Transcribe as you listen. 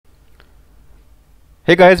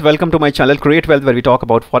Hey guys, welcome to my channel Create Wealth, where we talk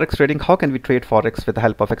about forex trading. How can we trade forex with the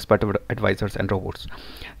help of expert advisors and robots?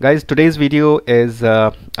 Guys, today's video is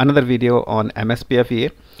another video on MSPF EA.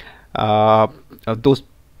 Those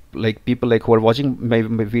people who are watching my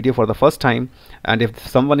video for the first time, and if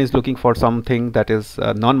someone is looking for something that is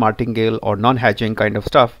non-martingale or non-hedging kind of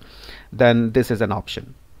stuff, then this is an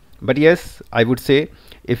option. But yes, I would say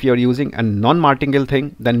if you're using a non-martingale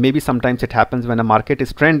thing, then maybe sometimes it happens when a market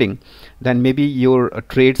is trending, then maybe your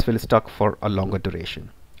trades will stuck for a longer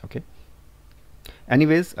duration. Okay.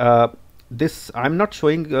 Anyways, this I'm not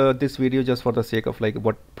showing this video just for the sake of like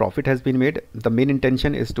what profit has been made. The main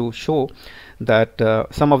intention is to show that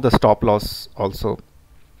some of the stop loss also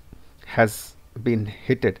has been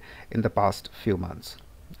hit in the past few months.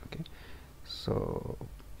 Okay. So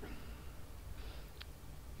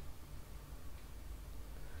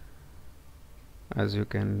as you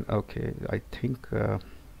can, okay, I think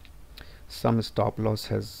some stop loss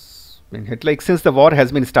has been hit, like since the war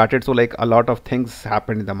has been started, so like a lot of things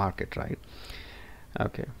happened in the market, right?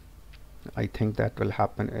 Okay, I think that will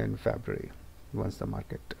happen in February once the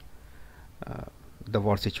market the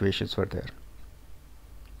war situations were there.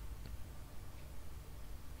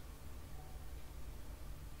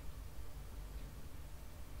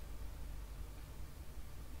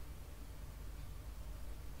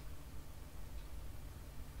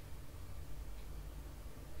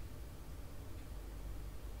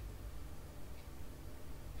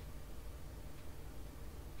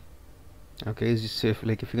 Okay, if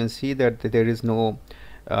like if you can see that there is no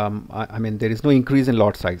I mean there is no increase in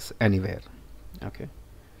lot size anywhere. Okay,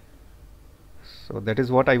 so that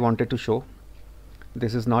is what I wanted to show.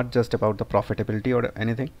 This is not just about the profitability or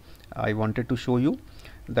anything. I wanted to show you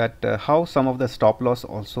that how some of the stop loss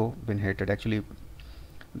also been hit. Actually,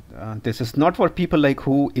 this is not for people like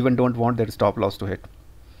who even don't want their stop loss to hit,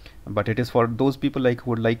 but it is for those people like who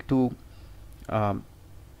would like to um,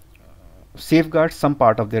 safeguard some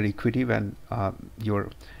part of their equity when your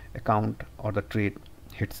account or the trade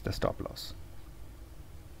hits the stop loss.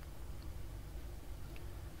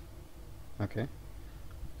 Okay,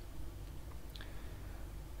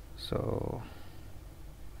 so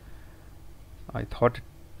I thought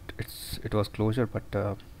it was closure, but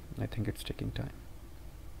I think it's taking time.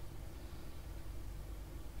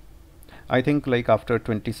 I think like after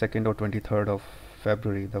 22nd or 23rd of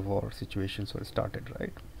February the war situations were started,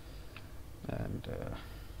 right? And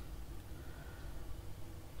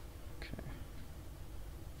okay,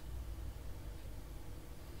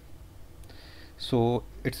 so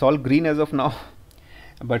it's all green as of now.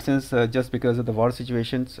 But since just because of the war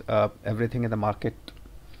situations, everything in the market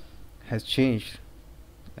has changed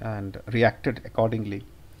and reacted accordingly,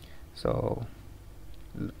 so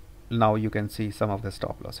now you can see some of the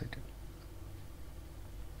stop loss hit,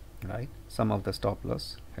 right? Some of the stop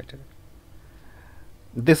loss hit.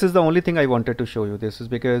 This is the only thing I wanted to show you. This is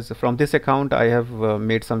because from this account I have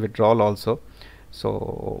made some withdrawal also,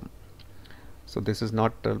 so this is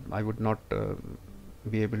not I would not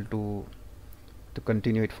be able to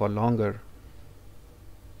continue it for longer,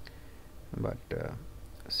 but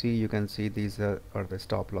see, you can see these are the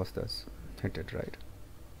stop loss that's hit it, right?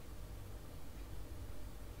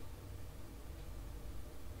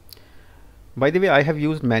 By the way, I have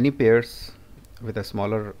used many pairs with a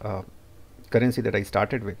smaller currency that I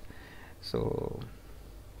started with, so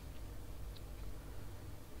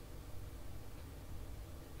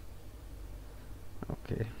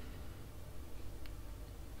okay,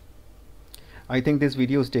 I think this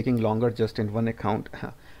video is taking longer just in one account.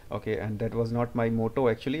 Okay, and that was not my motto.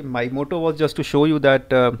 Actually, my motto was just to show you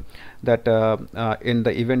that in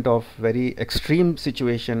the event of very extreme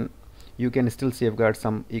situation, you can still safeguard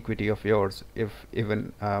some equity of yours if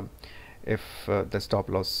even if the stop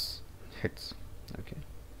loss hits. Okay,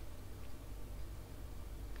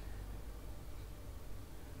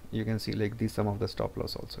 you can see like these some of the stop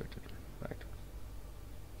loss also hit, right?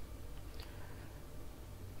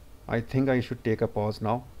 I think I should take a pause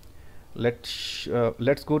now. Let's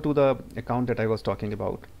go to the account that I was talking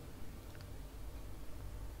about.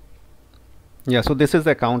 Yeah, so this is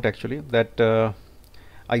the account actually that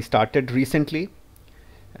I started recently.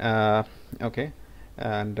 Okay,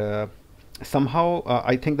 and somehow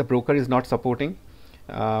I think the broker is not supporting.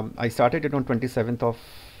 I started it on 27th of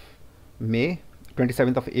May,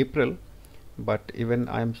 27th of April, but even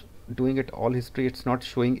I'm doing it all history, it's not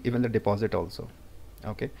showing even the deposit also.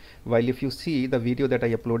 Okay, while if you see the video that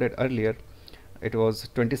I uploaded earlier, it was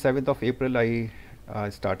 27th of April I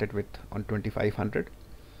started with on 2500.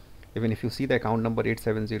 Even if you see the account number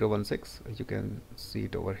 87016, you can see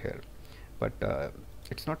it over here, but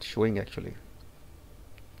it's not showing actually.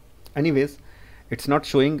 Anyways, it's not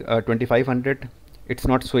showing 2500. It's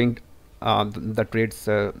not showing the trades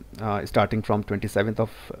starting from 27th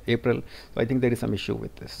of April. So I think there is some issue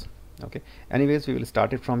with this. Okay, anyways, we will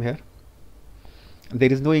start it from here.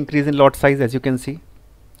 There is no increase in lot size, as you can see.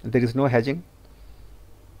 There is no hedging.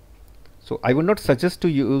 So I would not suggest to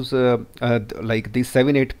use like these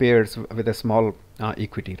 7-8 pairs with a small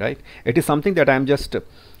equity, right? It is something that I'm just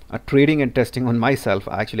trading and testing on myself.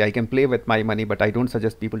 Actually, I can play with my money, but I don't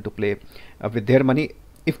suggest people to play with their money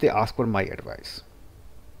if they ask for my advice.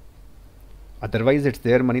 Otherwise, it's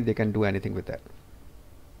their money, they can do anything with that.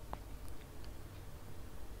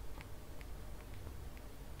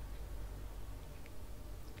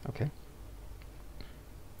 Okay,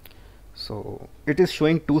 so it is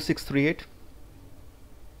showing 2638.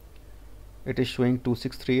 It is showing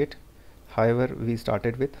 2638. However, we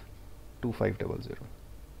started with 2500.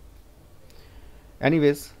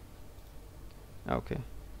 Anyways, okay,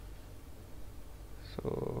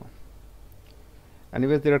 so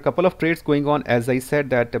anyways, there are a couple of trades going on. As I said,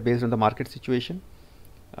 that based on the market situation,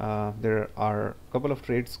 there are a couple of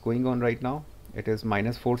trades going on right now. It is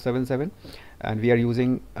 -477, and we are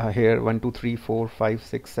using here 1 2 3 4 5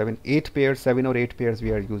 6 7 8 pairs, 7 or 8 pairs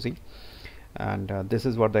we are using, and this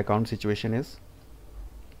is what the account situation is.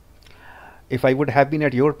 If I would have been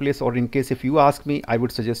at your place, or in case if you ask me, I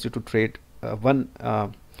would suggest you to trade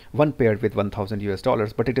one pair with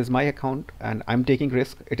 $1,000 but it is my account and I'm taking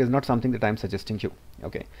risk. It is not something that I'm suggesting you.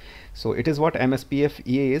 Okay, so it is what MSPF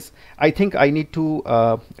EA is. I think I need to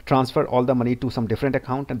transfer all the money to some different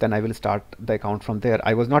account, and then I will start the account from there.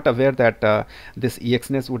 I was not aware that this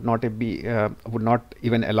EXNess would not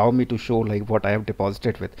even allow me to show like what I have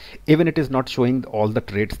deposited with. Even it is not showing all the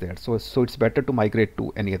trades there, so it's better to migrate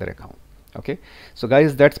to any other account. Okay, so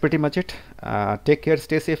guys, that's pretty much it. Take care,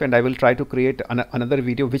 stay safe, and I will try to create another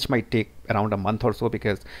video which might take around a month or so,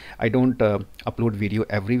 because I don't upload video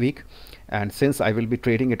every week, and since I will be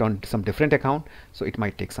trading it on some different account, so it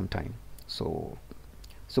might take some time. So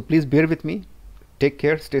please bear with me. Take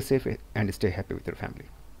care, stay safe, and stay happy with your family.